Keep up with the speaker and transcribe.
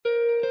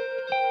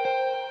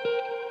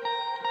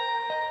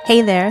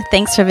Hey there,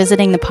 thanks for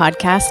visiting the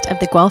podcast of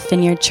the Guelph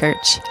Vineyard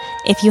Church.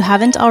 If you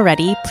haven't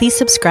already, please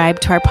subscribe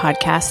to our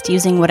podcast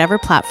using whatever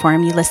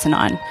platform you listen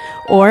on,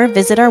 or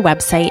visit our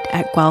website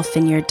at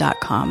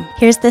guelphvineyard.com.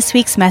 Here's this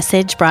week's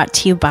message brought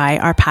to you by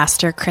our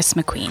pastor, Chris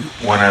McQueen.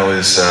 When I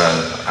was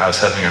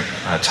having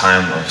a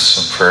time of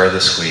some prayer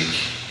this week,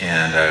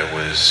 and I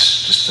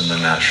was just in the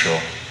natural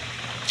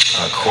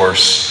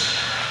course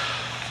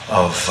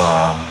of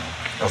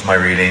my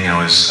reading. I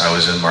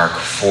was in Mark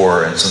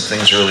 4, and some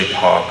things really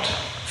popped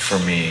for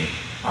me,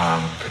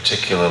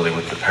 particularly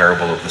with the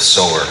parable of the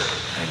sower.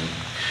 And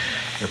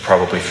you're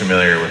probably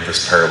familiar with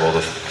this parable.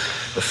 The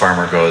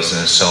farmer goes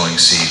and is sowing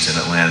seeds, and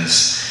it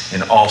lands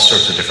in all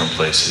sorts of different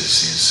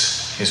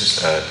places.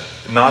 He's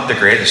not the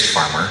greatest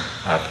farmer,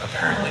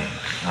 apparently,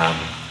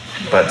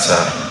 but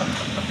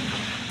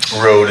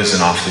road is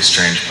an awfully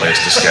strange place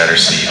to scatter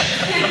seed.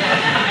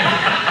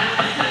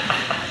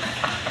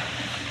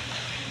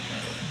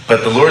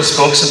 But the Lord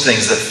spoke some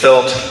things that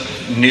felt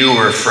new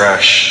or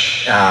fresh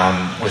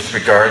with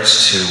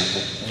regards to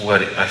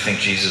what I think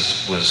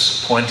Jesus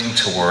was pointing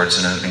towards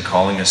and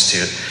calling us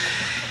to.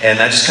 And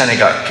that just kind of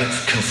got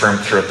confirmed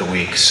throughout the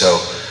week. So,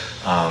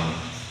 so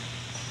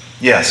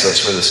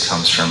that's where this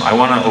comes from. I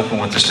want to open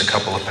with just a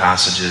couple of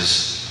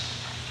passages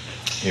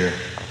here.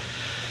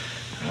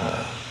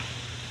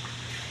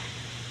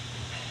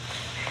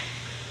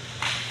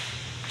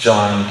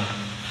 John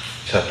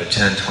chapter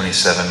 10,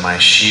 27, "My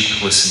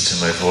sheep listen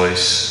to my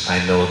voice.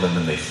 I know them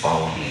and they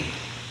follow me."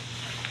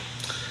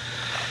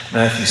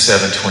 Matthew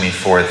 7,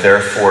 24,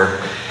 "Therefore,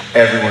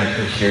 everyone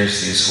who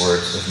hears these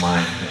words of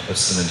mine and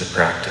puts them into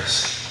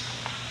practice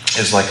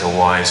is like a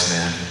wise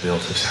man who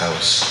built his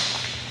house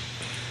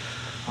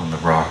on the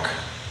rock."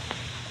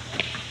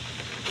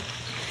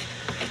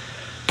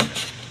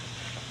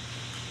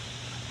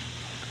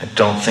 I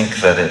don't think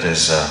that it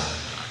is a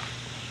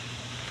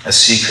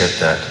secret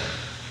that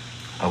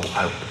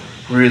I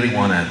really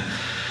want to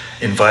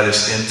invite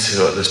us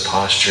into this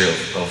posture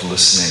of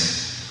listening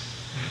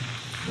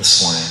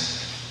this morning.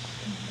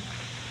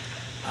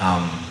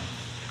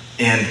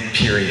 And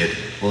period,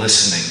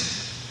 listening.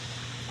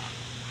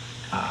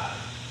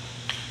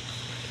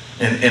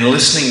 And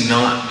listening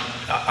not,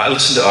 I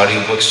listen to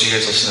audiobooks. Do you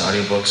guys listen to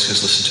audiobooks?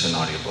 Who's listened to an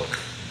audiobook?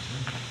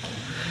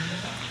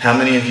 How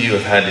many of you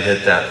have had to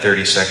hit that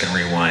 30-second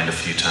rewind a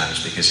few times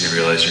because you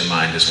realize your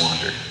mind has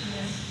wandered?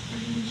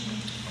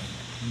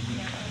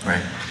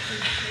 Right?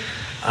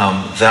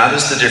 That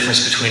is the difference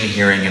between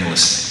hearing and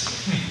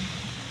listening.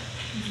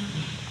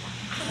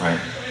 Right?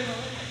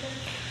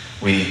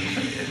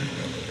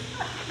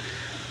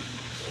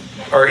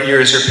 Our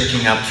ears are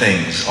picking up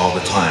things all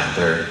the time.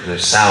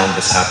 There's sound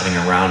that's happening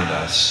around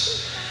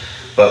us.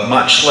 But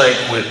much like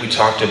what we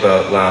talked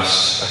about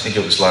last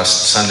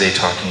Sunday,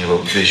 talking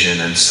about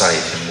vision and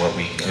sight, and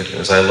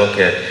as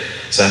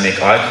I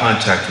make eye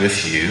contact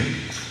with you,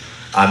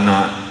 I'm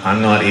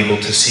not able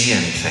to see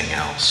anything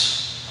else.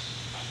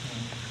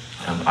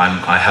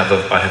 I have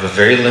a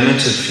very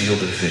limited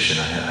field of vision.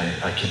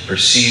 I can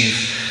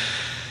perceive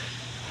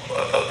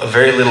a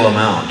very little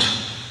amount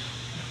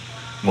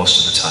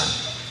most of the time.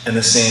 And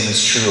the same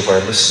is true of our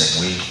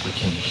listening. We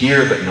can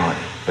hear but not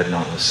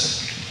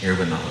listen. We can hear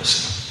but not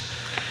listen.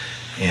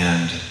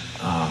 And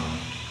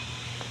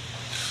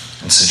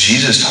so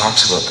Jesus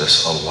talks about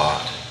this a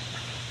lot.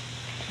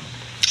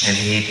 And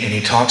he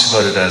talks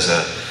about it as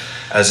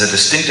a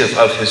distinctive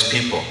of his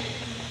people.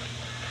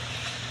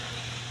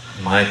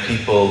 My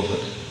people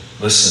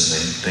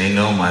listen. They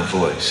know my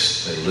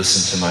voice. They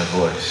listen to my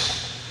voice.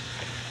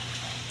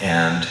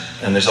 And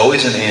there's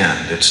always an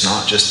and. It's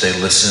not just they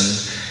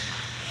listen.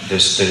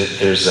 There's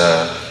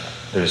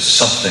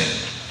something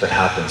that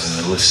happens in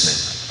the listening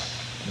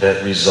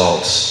that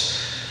results.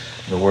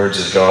 The words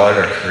of God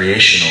are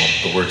creational.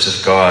 The words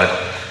of God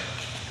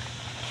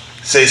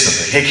say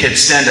something. Hey kids,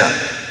 stand up.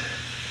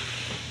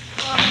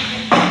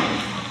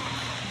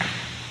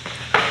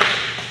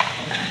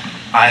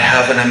 I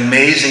have an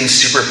amazing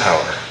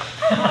superpower.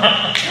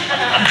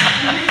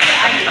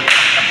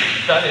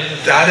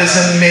 That is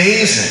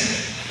amazing.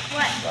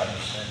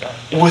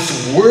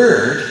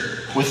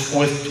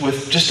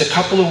 With just a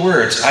couple of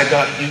words, I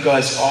got you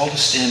guys all to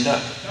stand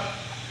up.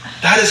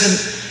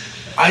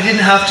 I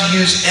didn't have to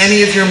use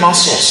any of your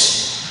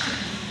muscles.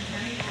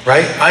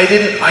 Right? I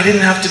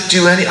didn't have to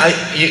do any,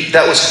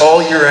 that was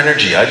all your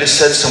energy. I just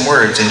said some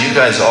words and you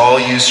guys all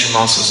used your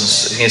muscles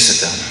and you can sit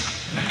down.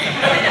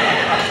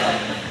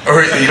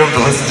 Or you don't have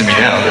to listen to me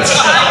now.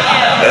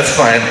 That's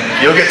fine.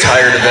 You'll get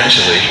tired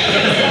eventually.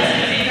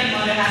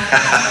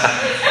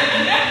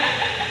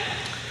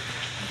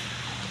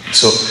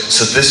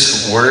 So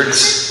this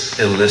words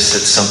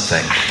elicit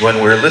something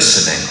when we're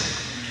listening.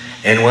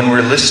 And when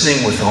we're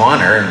listening with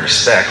honor and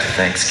respect,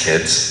 thanks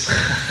kids,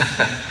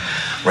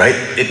 right?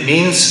 It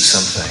means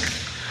something.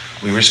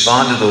 We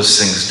respond to those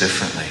things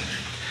differently.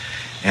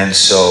 And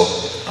so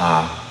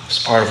as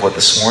part of what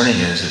this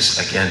morning is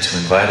again to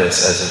invite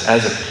us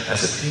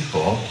as a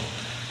people,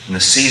 in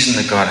the season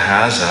that God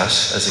has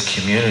us as a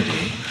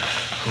community,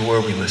 who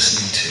are we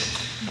listening to?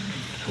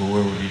 Who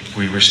are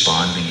we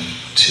responding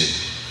to?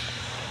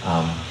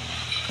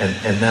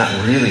 And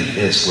that really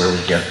is where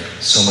we get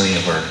so many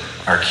of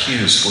our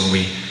cues when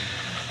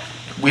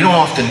we don't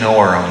often know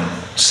our own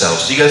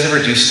selves. Do you guys ever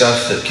do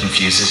stuff that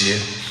confuses you?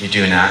 You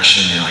do an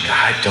action and you're like,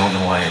 I don't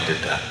know why I did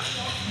that.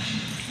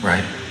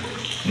 Right?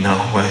 No,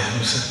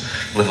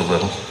 live a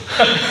little.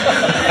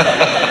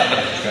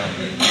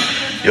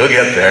 You'll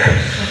get there.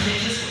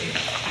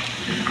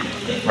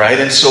 Right?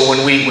 And so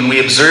when we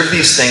observe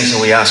these things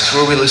and we ask, who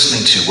are we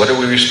listening to? What are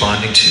we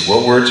responding to?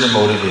 What words are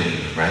motivating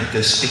me? Right?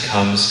 It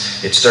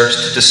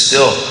starts to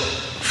distill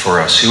for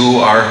us who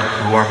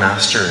our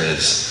master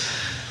is.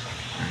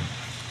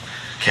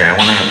 Okay, I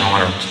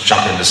want to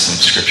jump into some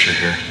scripture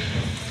here.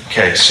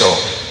 Okay, so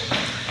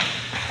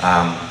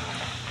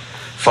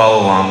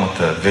follow along with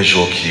the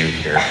visual cue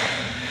here.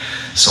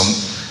 So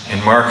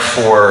in Mark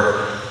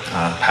 4,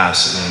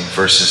 passage in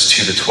verses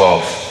 2 to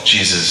 12,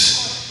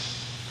 Jesus,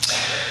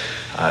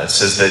 it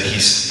says that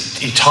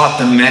he taught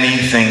them many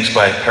things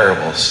by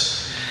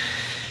parables.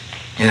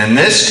 And in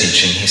this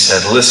teaching, he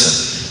said,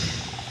 listen,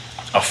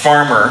 a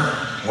farmer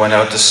went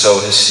out to sow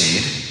his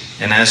seed,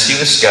 and as he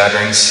was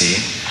scattering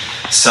seed,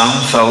 some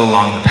fell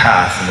along the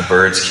path, and the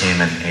birds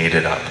came and ate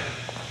it up.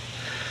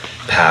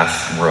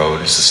 Path,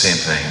 road, it's the same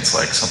thing. It's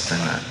like something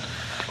that,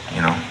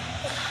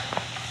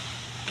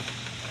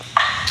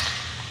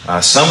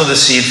 some of the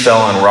seed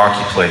fell on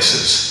rocky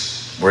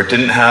places where it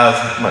didn't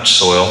have much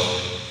soil,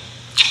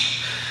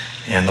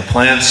 and the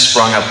plants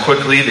sprung up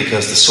quickly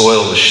because the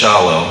soil was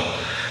shallow.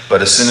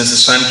 But as soon as the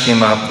sun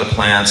came up, the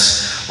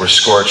plants were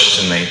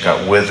scorched and they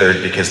got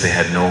withered because they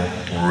had no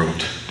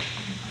root.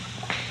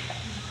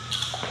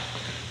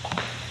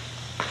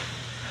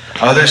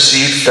 Other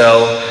seed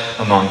fell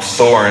among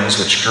thorns,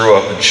 which grew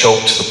up and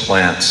choked the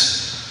plants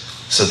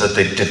so that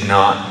they did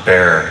not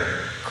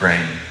bear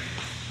grain.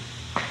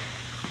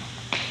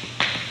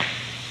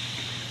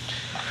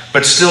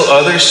 But still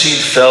other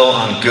seed fell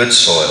on good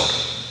soil.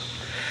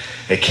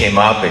 It came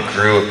up, it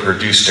grew, it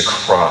produced a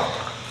crop.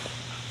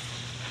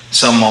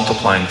 Some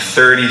multiplying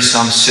 30,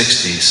 some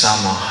 60,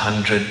 some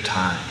 100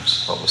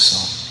 times what was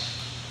sown.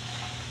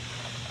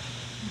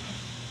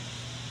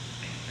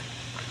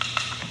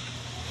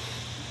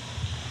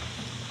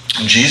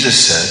 And Jesus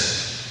said,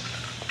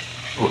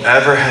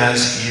 whoever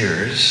has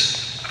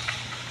ears,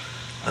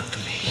 let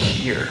them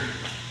hear.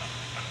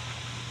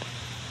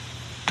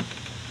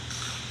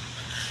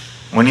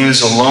 When he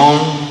was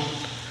alone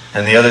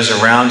and the others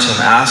around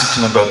him asked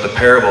him about the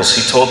parables,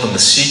 he told them, the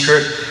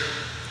secret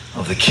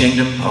of the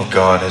kingdom of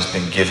God has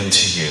been given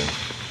to you.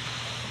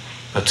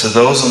 But to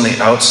those on the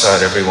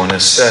outside,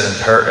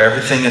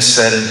 everything is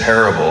said in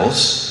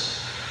parables,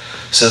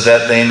 so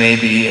that they may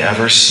be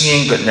ever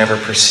seeing but never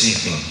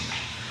perceiving,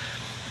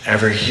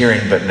 ever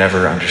hearing but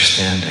never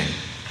understanding.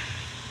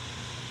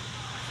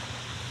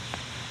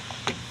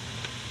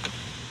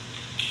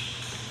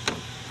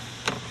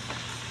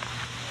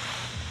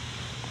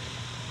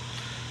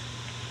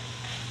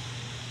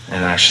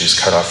 And actually it's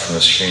cut off from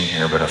the screen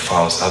here, but it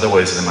follows other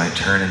ways they might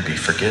turn and be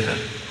forgiven.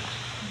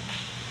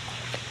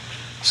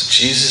 So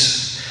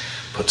Jesus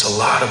puts a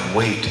lot of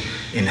weight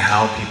in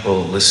how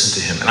people listen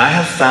to him. And I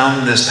have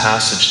found this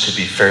passage to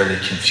be fairly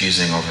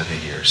confusing over the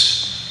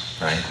years,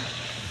 right?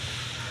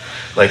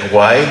 Like,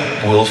 why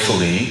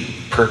willfully,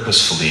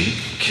 purposefully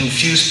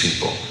confuse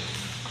people?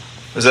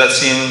 Does that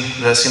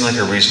seem like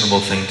a reasonable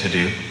thing to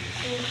do?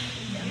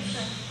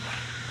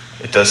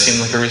 It does seem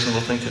like a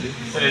reasonable thing to do.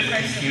 But it's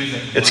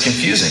confusing. It's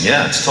confusing,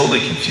 yeah, it's totally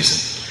confusing.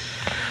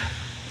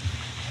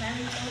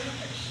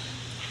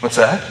 What's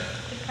that?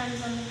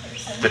 Depends on the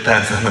person.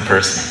 Depends on the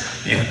person.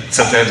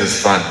 Sometimes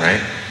it's fun,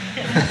 right?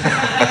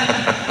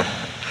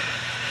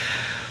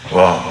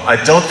 Well, I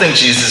don't think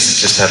Jesus is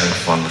just having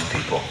fun with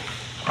people.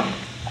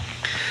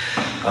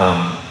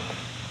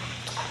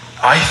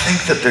 I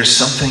think that there's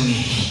something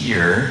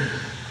here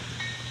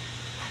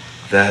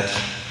that,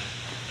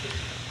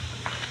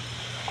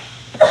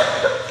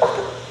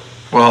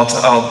 well,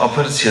 I'll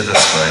put it to you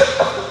this way.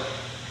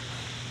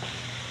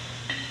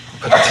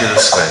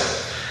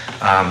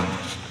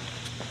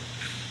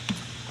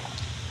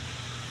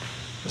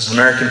 There's an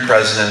American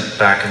president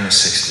back in the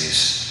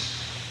 60s,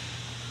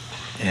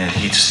 and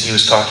he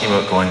was talking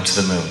about going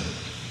to the moon.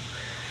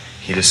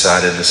 He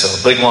decided to sell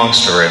a big long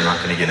story, I'm not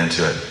going to get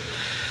into it.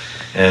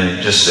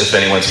 And just if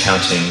anyone's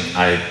counting,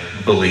 I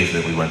believe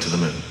that we went to the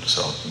moon.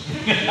 So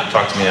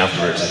talk to me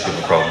afterwards if you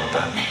have a problem with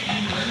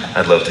that.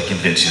 I'd love to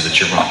convince you that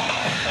you're wrong.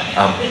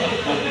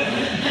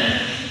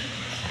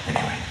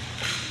 Anyway,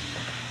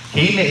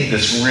 he made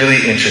this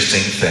really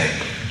interesting thing.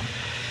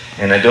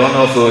 And I don't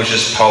know if it was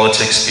just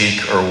politics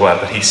speak or what,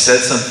 but he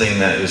said something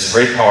that was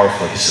very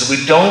powerful. He said,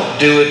 we don't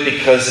do it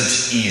because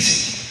it's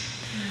easy.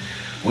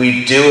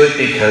 We do it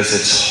because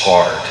it's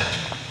hard.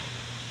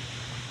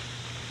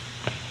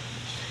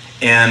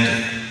 And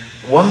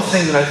one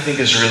thing that I think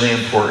is really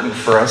important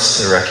for us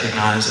to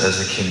recognize as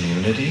a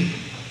community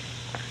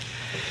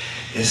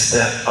is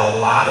that a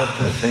lot of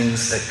the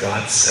things that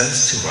God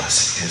says to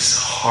us is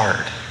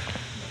hard.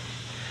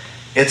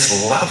 It's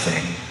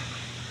loving,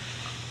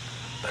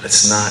 but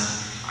it's not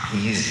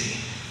easy.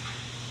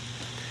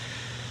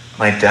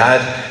 My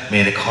dad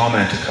made a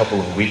comment a couple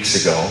of weeks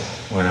ago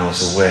when I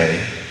was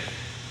away,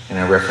 and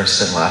I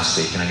referenced it last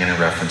week, and I'm going to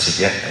reference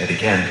it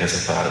again because I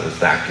thought it was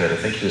that good. I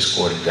think he was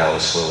quoting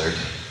Dallas Willard.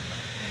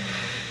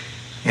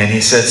 And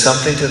he said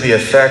something to the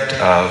effect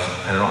of,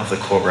 I don't have the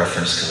quote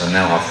reference because I'm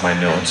now off my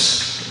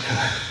notes.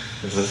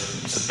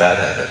 It's a bad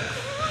habit.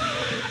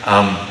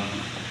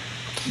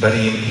 But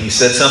he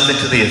said something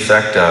to the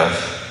effect of,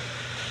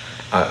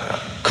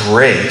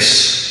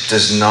 grace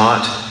does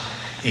not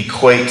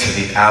equate to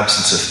the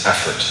absence of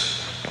effort.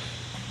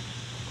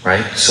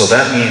 Right? So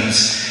that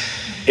means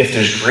if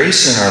there's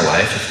grace in our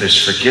life, if there's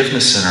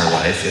forgiveness in our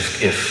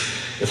life,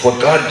 if what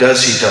God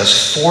does, he does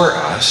for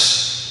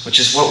us,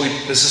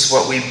 this is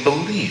what we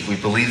believe. We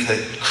believe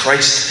that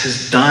Christ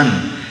has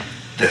done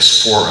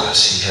this for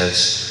us.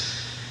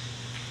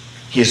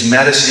 He has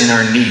met us in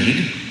our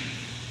need,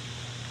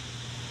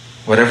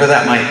 whatever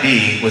that might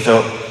be,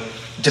 without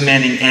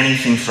demanding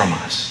anything from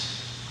us.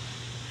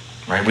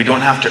 Right? We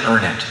don't have to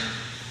earn it.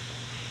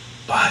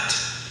 But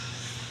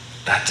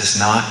that does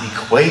not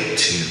equate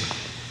to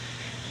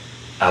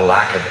a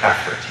lack of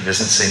effort. He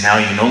doesn't say, now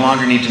you no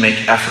longer need to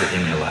make effort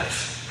in your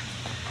life.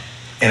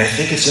 And I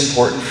think it's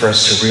important for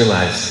us to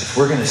realize if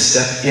we're going to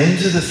step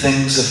into the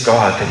things of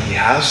God that he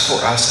has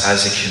for us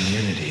as a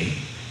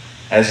community,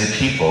 as a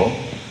people,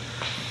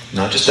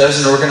 not just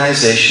as an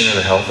organization or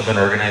the health of an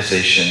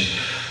organization,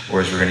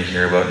 or as we're going to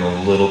hear about in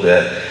a little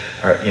bit,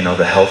 or,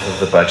 the health of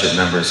the budget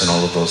numbers and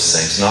all of those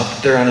things. Not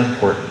that they're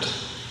unimportant.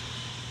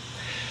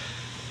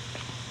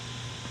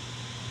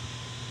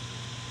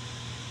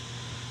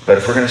 But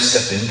if we're going to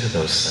step into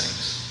those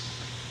things,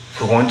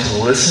 if we're going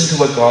to listen to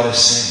what God is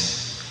saying,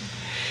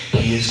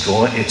 he's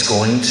going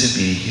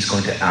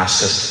to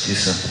ask us to do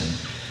something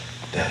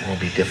that will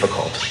be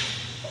difficult.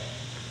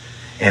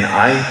 And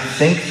I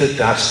think that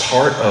that's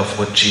part of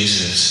what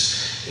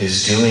Jesus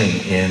is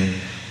doing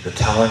in the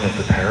telling of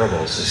the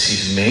parables, is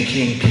he's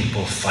making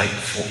people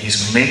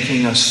he's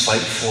making us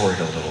fight for it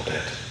a little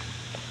bit.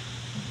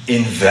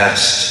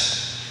 Invest.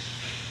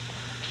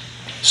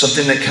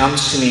 Something that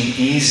comes to me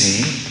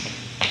easy.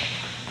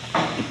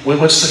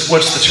 What's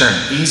the term?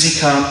 Easy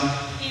come?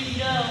 Easy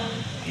go.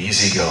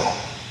 Easy go.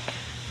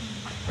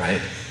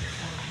 Right?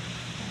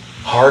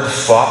 Hard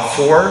fought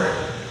for?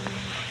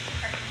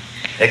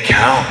 It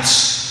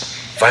counts.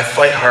 If I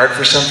fight hard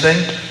for something,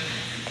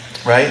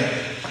 right?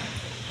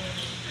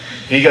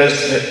 You guys,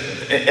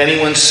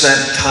 anyone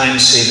spent time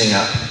saving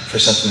up for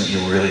something that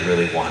you really,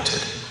 really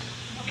wanted?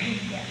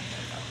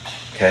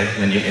 Okay?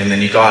 And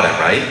then you got it,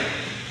 right?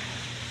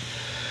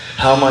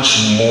 How much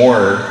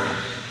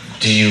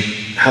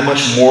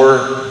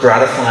more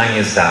gratifying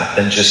is that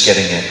than just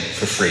getting it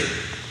for free?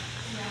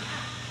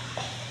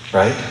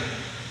 Right?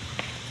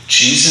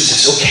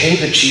 It's okay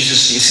that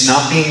Jesus is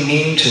not being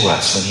mean to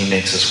us when he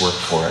makes us work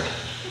for it.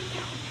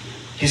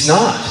 He's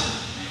not.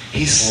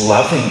 He's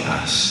loving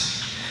us.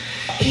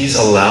 He's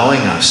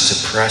allowing us to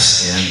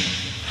press in.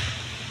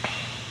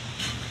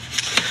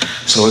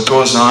 So it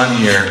goes on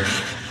here.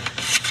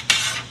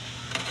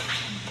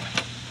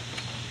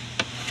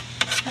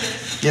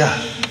 Yeah.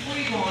 Before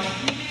you go on,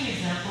 can you give an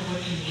example of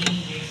what you mean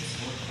he makes us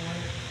work for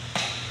it?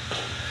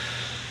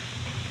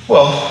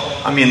 Well,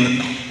 I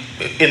mean,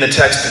 in the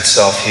text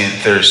itself,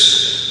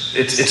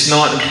 it's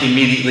not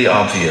immediately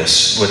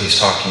obvious what he's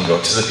talking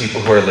about. To the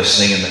people who are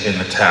listening in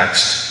the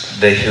text,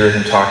 they hear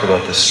him talk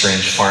about this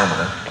strange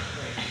farmer.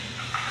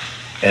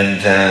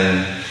 And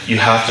then you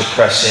have to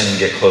press in and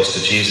get close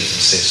to Jesus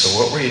and say, so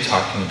what were you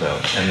talking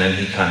about? And then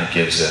he kind of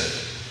gives it.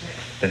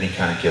 Then he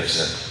kind of gives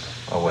it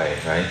away,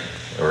 right?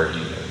 Or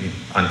he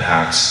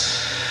unpacks.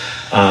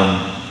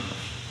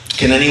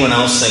 Can anyone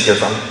else think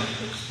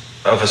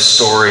of a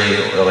story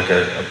or like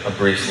a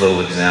brief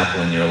little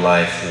example in your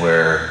life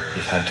where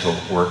you've had to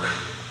work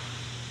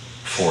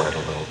for it a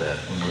little bit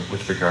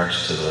with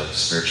regards to the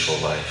spiritual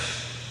life?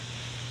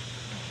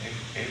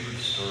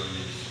 Avery's story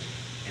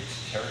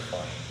it's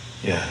terrifying.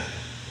 Yeah,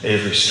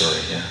 Avery's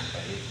story, yeah.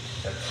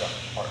 That's not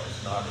hard.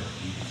 It's not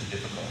it's a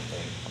difficult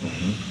thing.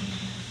 Mm-hmm.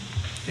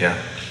 Yeah.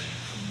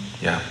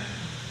 Yeah.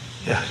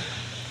 Yeah.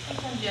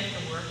 Sometimes you have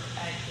to work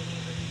at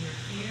getting rid of your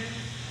fear.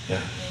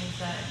 Yeah. Things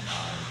that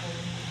are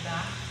holding you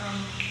back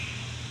from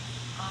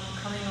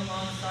coming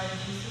alongside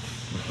Jesus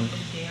and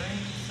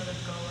daring to sort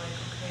of go like,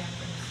 okay, I'm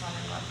going to slide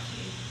up to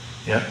you.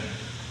 Yeah.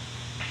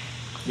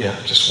 Yeah,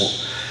 just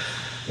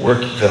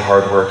work the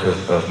hard work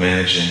of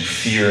managing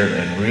fear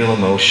and real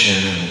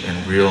emotion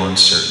and real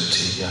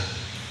uncertainty. Yeah.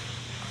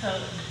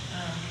 So,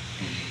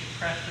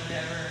 for us to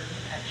ever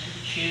actually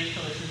choose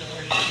to listen to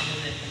worship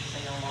music and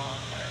sing along,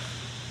 or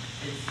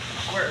is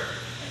work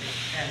that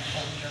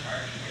transforms your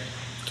heart here?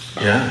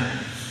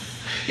 Yeah.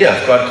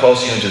 Yeah, if God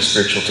calls you into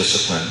spiritual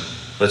discipline,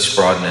 let's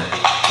broaden it.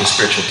 The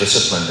spiritual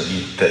discipline that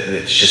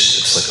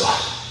it's like,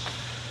 oh,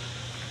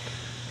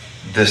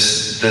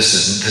 this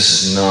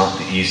is not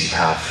the easy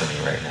path for me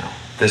right now.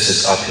 This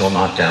is uphill,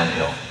 not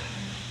downhill.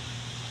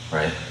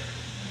 Right?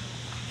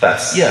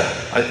 That's, yeah,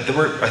 I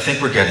think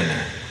we're getting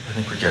there. I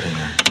think we're getting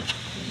there.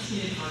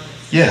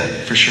 Yeah,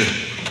 for sure.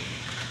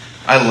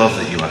 I love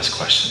that you ask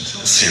questions.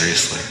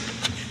 Seriously.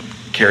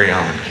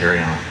 carry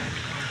on.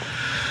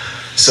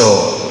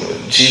 So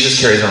Jesus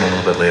carries on a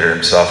little bit later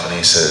himself, and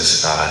he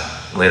says,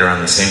 later on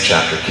in the same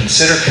chapter,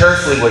 consider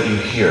carefully what you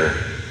hear.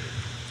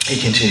 He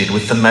continued,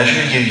 with the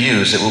measure you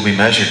use, it will be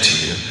measured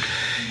to you,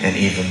 and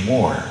even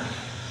more.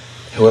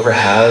 Whoever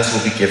has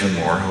will be given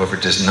more. Whoever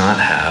does not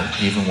have,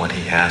 even what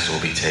he has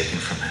will be taken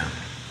from him.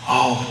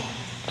 Oh,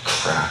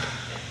 crap.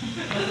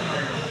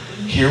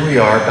 Here we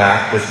are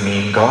back with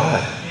mean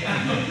God.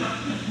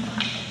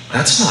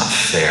 That's not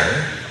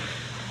fair.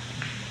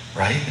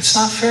 Right? It's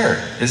not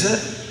fair, is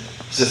it?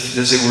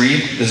 Does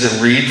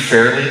it read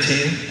fairly to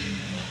you?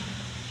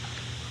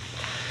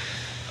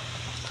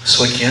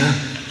 So again,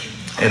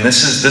 and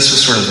this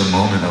was sort of the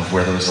moment of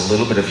where there was a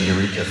little bit of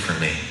eureka for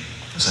me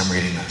as I'm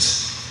reading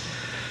this.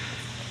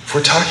 If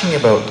we're talking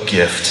about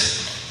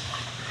gift,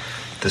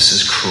 this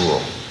is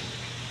cruel.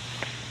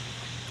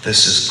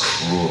 This is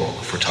cruel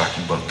if we're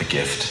talking about the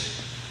gift.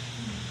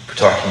 If we're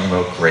talking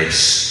about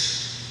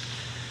grace,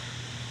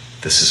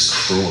 this is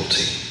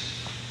cruelty.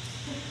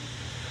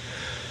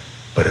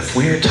 But if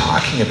we are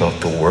talking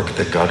about the work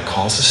that God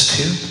calls us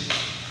to,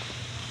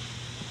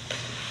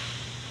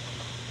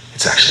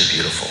 it's actually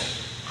beautiful.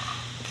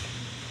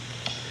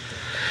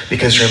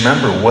 Because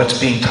remember, what's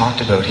being talked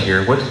about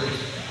here?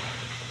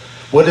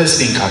 What is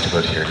being talked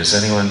about here? Does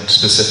anyone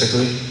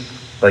specifically,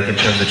 like in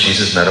terms of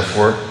Jesus'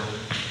 metaphor?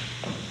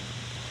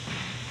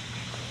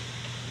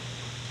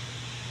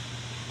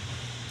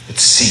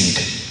 It's seed.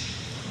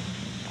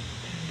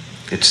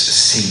 It's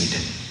seed.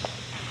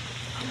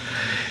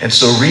 And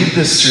so read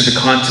this through the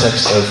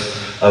context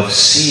of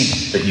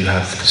seed that you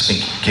have that's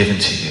been given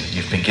to you.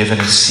 You've been given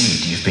a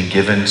seed. You've been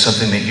given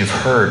something that you've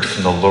heard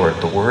from the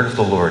Lord, the word of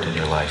the Lord in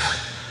your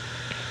life.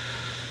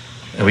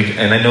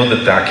 And I know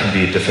that can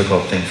be a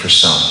difficult thing for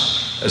some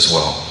as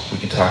well. We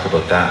can talk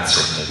about that,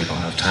 certainly. We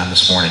don't have time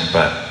this morning,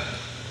 but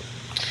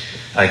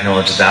I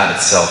acknowledge that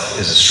itself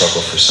is a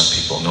struggle for some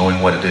people,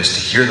 knowing what it is to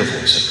hear the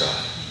voice of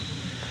God.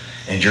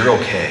 And you're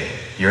okay.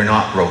 You're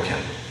not broken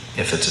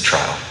if it's a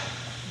trial.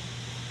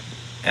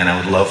 And I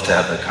would love to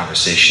have that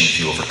conversation with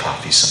you over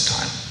coffee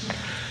sometime.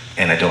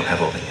 And I don't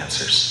have all the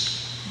answers.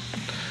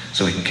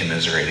 So we can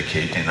commiserate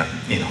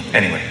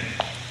anyway.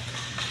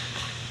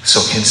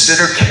 So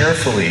consider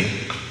carefully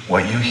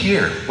what you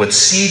hear, what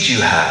seed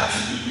you have.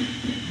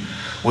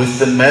 With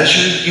the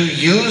measure you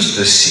use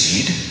the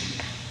seed,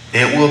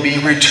 it will be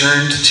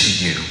returned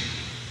to you.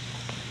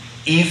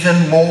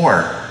 Even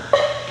more.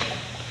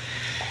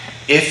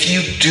 If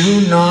you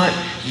do not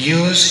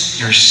use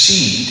your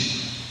seed,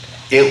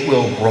 it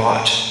will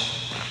rot,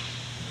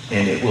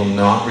 and it will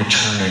not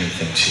return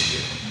anything to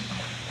you.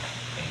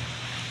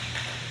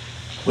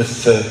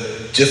 With the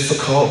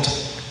difficult,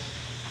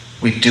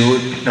 we do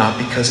it not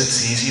because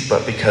it's easy,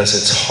 but because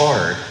it's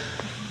hard.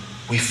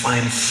 We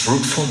find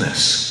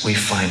fruitfulness. We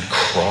find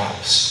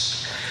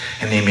crops.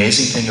 And the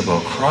amazing thing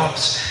about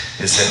crops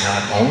is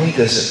that not only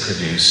does it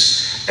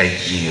produce a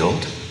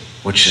yield,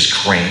 which is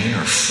grain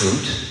or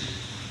fruit,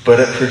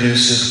 but it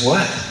produces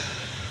what?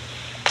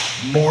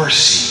 More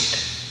seed.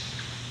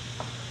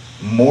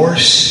 More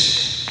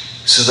seed,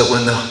 so that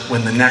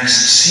when the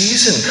next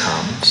season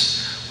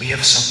comes, we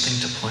have something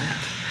to plant.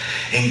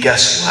 And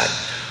guess what?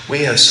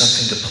 We have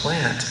something to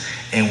plant,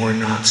 and we're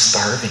not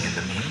starving in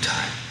the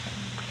meantime,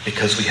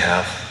 because we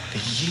have the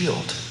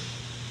yield,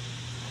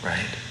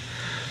 right?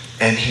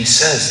 And he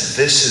says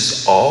this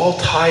is all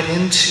tied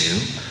into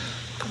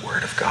the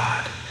Word of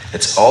God.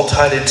 It's all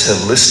tied into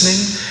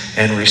listening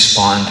and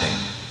responding.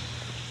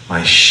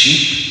 My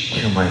sheep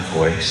hear my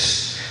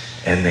voice,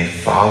 and they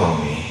follow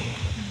me.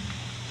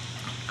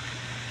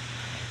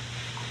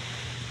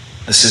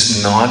 This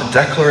is not a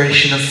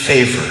declaration of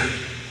favor.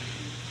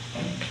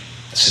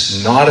 This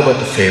is not about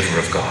the favor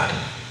of God.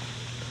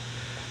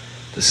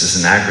 This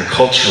is an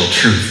agricultural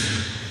truth.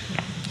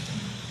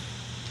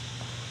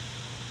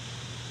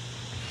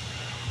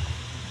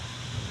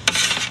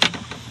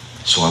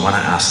 So I want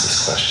to ask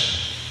this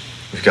question.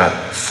 We've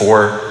got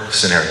 4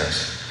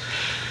 scenarios.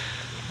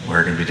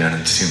 We're going to be done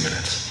in 2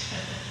 minutes.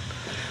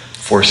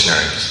 4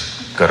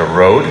 scenarios. We've got a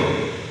road.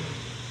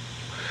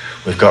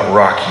 We've got a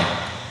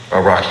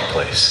rocky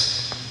place.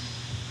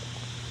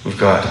 We've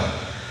got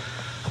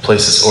a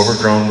place that's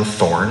overgrown with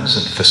thorns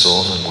and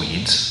thistles and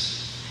weeds.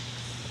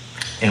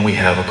 And we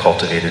have a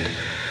cultivated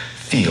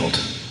field.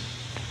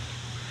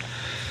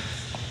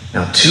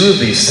 Now, 2 of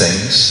these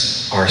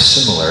things are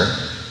similar.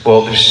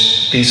 Well,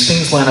 these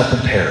things line up in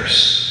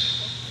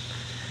pairs.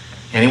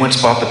 Anyone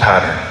spot the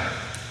pattern?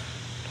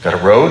 We've got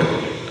a road.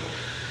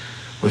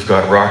 We've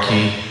got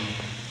rocky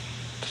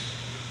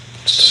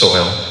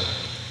soil.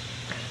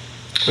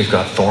 We've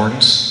got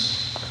thorns.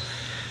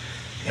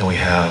 And we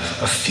have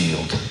a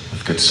field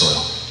with good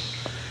soil.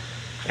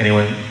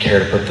 Anyone care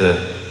to put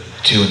the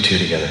 2 and 2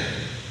 together?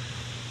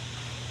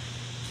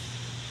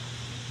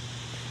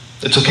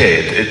 It's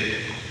okay.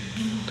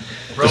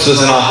 This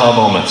was an aha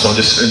moment, so I'm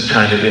just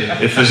trying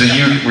to... If there's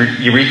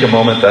a eureka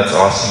moment, that's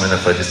awesome. And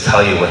if I just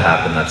tell you what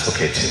happened, that's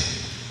okay too.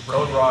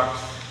 Road, rocks,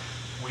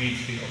 weed,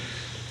 fields.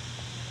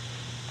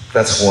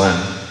 That's one.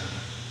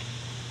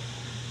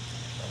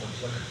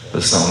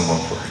 That's not what I'm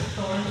going for.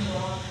 Thorns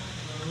Rock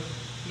Road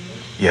here.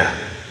 Yeah.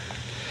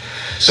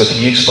 So can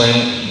you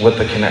explain what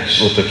the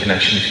connection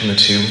between the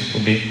two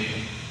would be?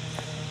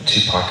 The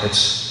two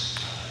pockets?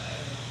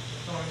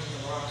 Thorns in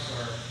the rocks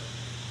are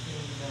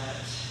things that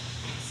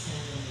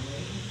stand in the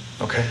way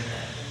Okay. that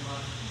are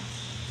not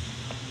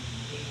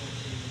able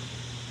to,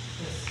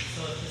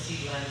 so if the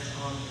seed lands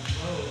on the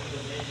road, the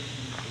wind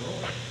can blow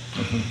it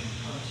Mhm.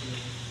 onto.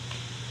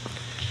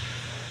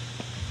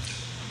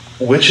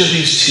 Which of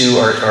these two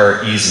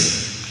are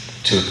easy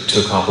to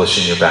accomplish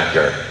in your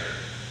backyard?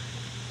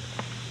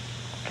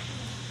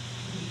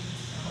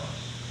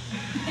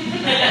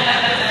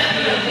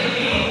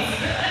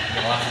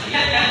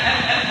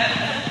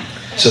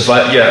 So if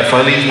I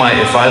leave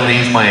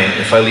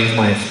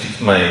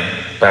my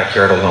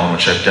backyard alone,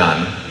 which I've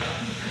done,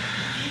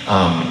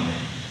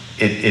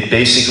 it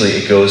basically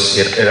it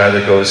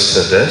either goes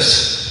to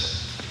this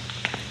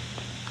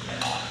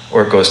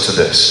or it goes to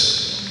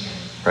this,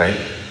 right?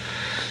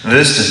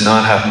 This does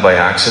not happen by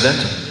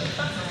accident,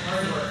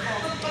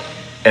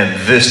 and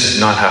this does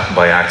not happen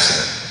by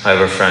accident. I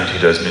have a friend who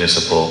does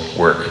municipal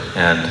work,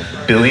 and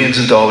billions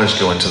of dollars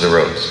go into the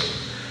roads.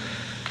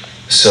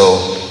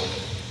 So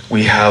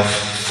we have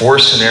 4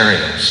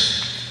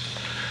 scenarios.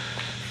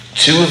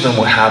 2 of them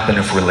will happen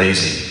if we're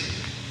lazy.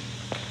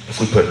 If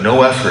we put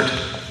no effort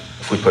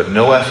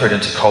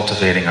into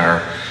cultivating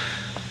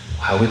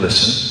how we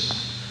listen,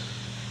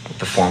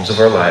 the forms of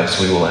our lives,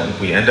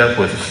 we end up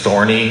with a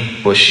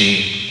thorny,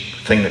 bushy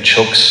thing that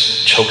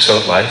chokes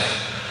out life,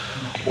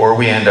 or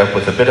we end up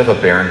with a bit of a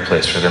barren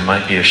place where there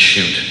might be a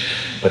shoot,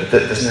 but it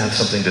doesn't have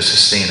something to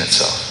sustain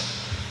itself.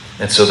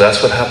 And so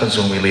that's what happens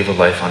when we leave a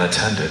life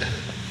unattended.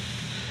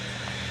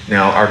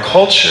 Now, our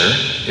culture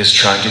is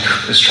trying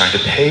to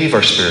pave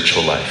our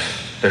spiritual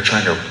life. They're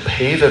trying to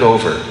pave it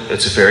over.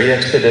 It's very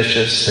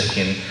expeditious.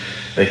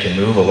 They can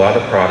move a lot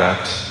of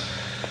product,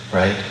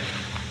 right?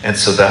 And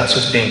so that's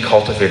what's being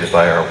cultivated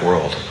by our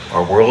world.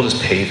 Our world is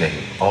paving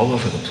all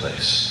over the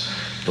place.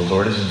 The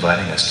Lord is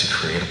inviting us to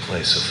create a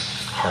place of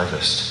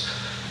harvest,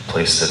 a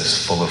place that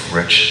is full of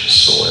rich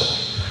soil.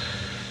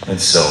 And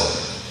so,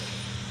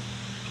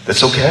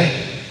 that's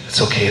okay. It's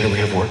okay that we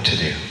have work to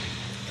do.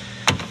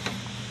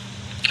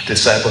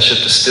 Discipleship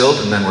distilled,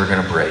 and then we're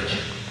going to break.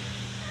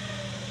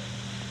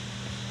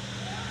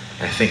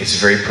 And I think it's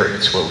very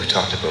pertinent to what we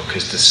talked about,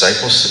 because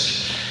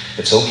discipleship,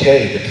 it's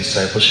okay that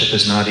discipleship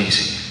is not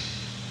easy.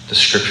 The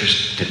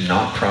scriptures did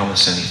not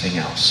promise anything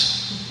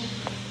else.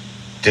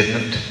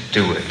 Didn't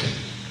do it.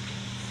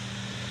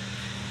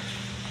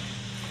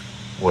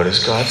 What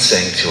is God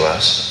saying to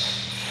us?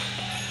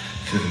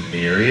 Through the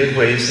myriad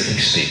ways that he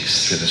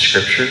speaks, through the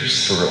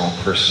scriptures, through our own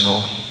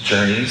personal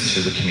journeys,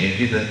 through the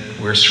community that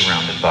we're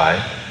surrounded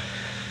by.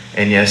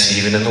 And yes,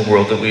 even in the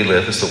world that we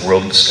live, as the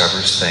world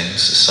discovers things,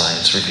 as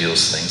science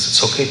reveals things,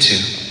 it's okay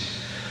too.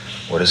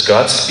 What is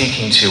God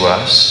speaking to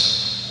us?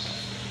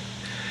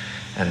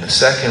 And the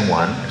second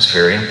one is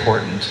very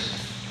important.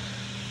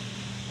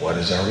 What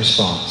is our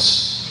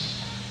response?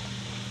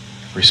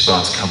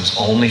 Response comes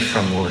only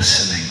from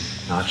listening,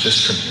 not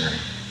just from hearing.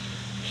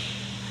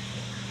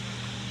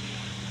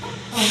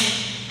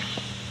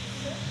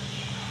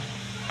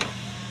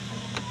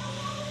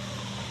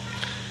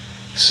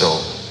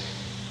 So,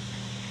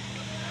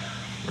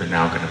 we're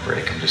now going to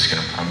break. I'm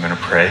going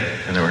to pray,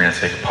 and then we're going to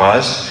take a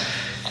pause,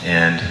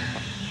 and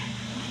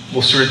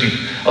we'll sort of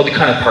I'll do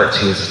kind of part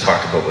 2 as I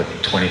talk about what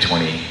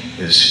 2020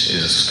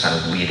 is kind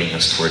of leading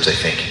us towards, I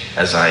think,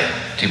 as I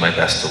do my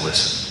best to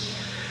listen.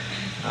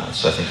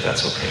 So I think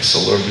that's okay. So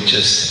Lord,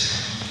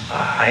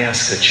 I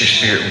ask that your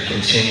Spirit would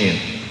continue.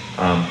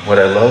 What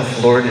I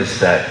love, Lord, is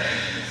that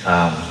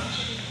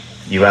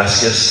you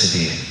ask us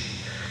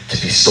to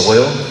be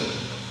soil,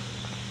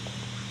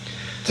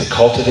 to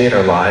cultivate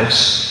our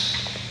lives,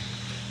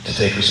 to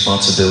take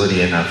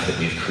responsibility enough that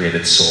we've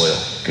created soil,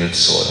 good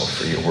soil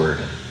for your word.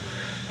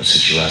 That's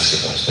what you ask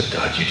of us. But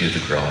God, you do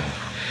the growing.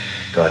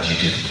 God, you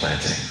do the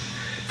planting.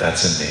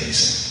 That's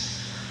amazing.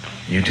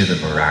 You do the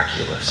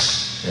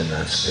miraculous in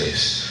that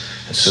space.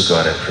 And so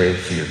God, I pray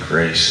for your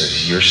grace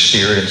as your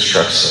Spirit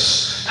instructs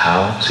us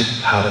how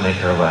to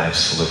make our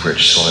lives full of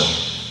rich soil.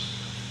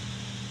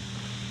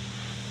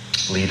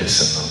 Lead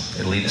us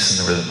in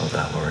the rhythm of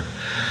that, Lord.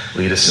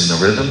 Lead us in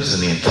the rhythms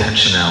and the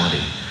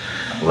intentionality,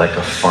 like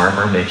a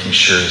farmer making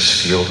sure his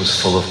field is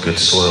full of good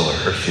soil, or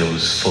her field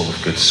is full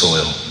of good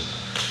soil.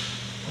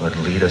 Lord,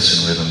 lead us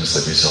in rhythms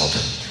that result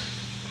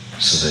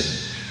so that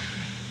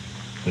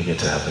we get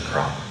to have the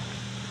crop.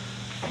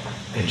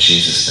 In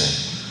Jesus'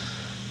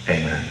 name,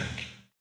 amen.